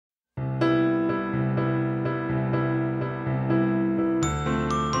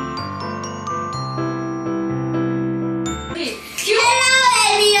Hello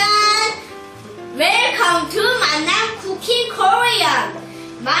everyone! Welcome to MANNAM Cooking Korean.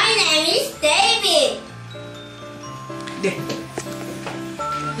 My name is David.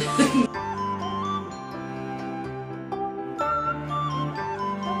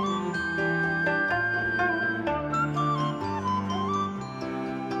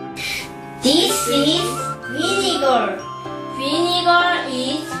 This is vinegar. Vinegar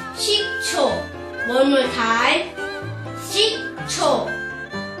is 식초. One more time. 식초.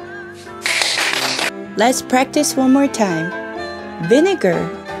 Let's practice one more time. Vinegar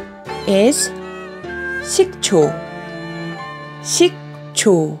is 식초.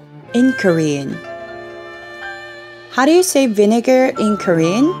 식초 in Korean. How do you say vinegar in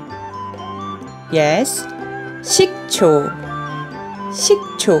Korean? Yes, 식초.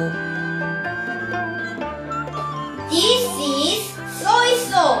 식초. This is soy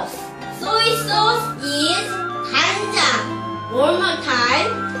sauce. Soy sauce is 간장. One more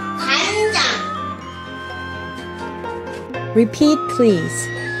time. 간장. Repeat please.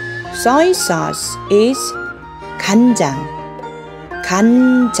 Soy sauce is 간장.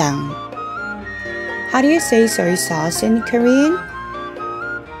 간장. How do you say soy sauce in Korean?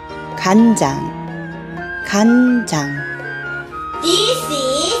 간장. 간장. This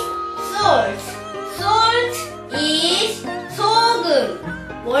is salt. Salt is 소금.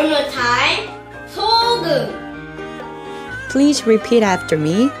 One more time. 소금. Please repeat after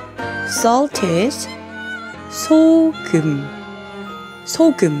me. Salt is 소금.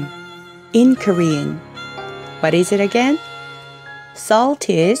 소금 in Korean. What is it again? Salt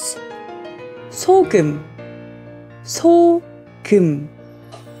is 소금. 소금.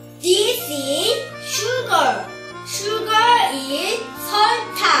 This is sugar. Sugar is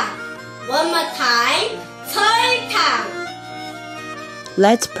설탕. One more time. 설탕.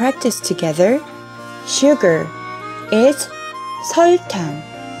 Let's practice together. Sugar is 설탕.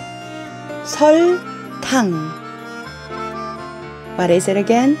 설탕. What is it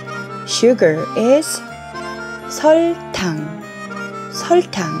again? Sugar is 설탕.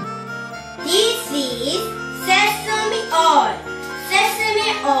 설탕. This is sesame oil.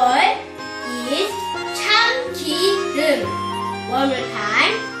 Sesame oil is 참기름. One more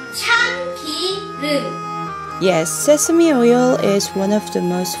time. 참기름. Yes, sesame oil is one of the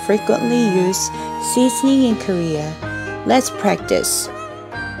most frequently used seasoning in Korea. Let's practice.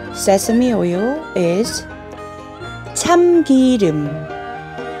 Sesame oil is 참기름.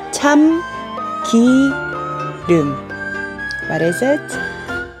 참기름. What is it?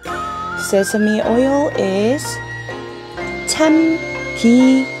 Sesame oil is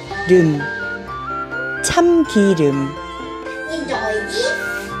참기름. 참기름. Enjoy this.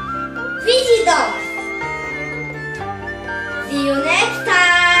 Visit us.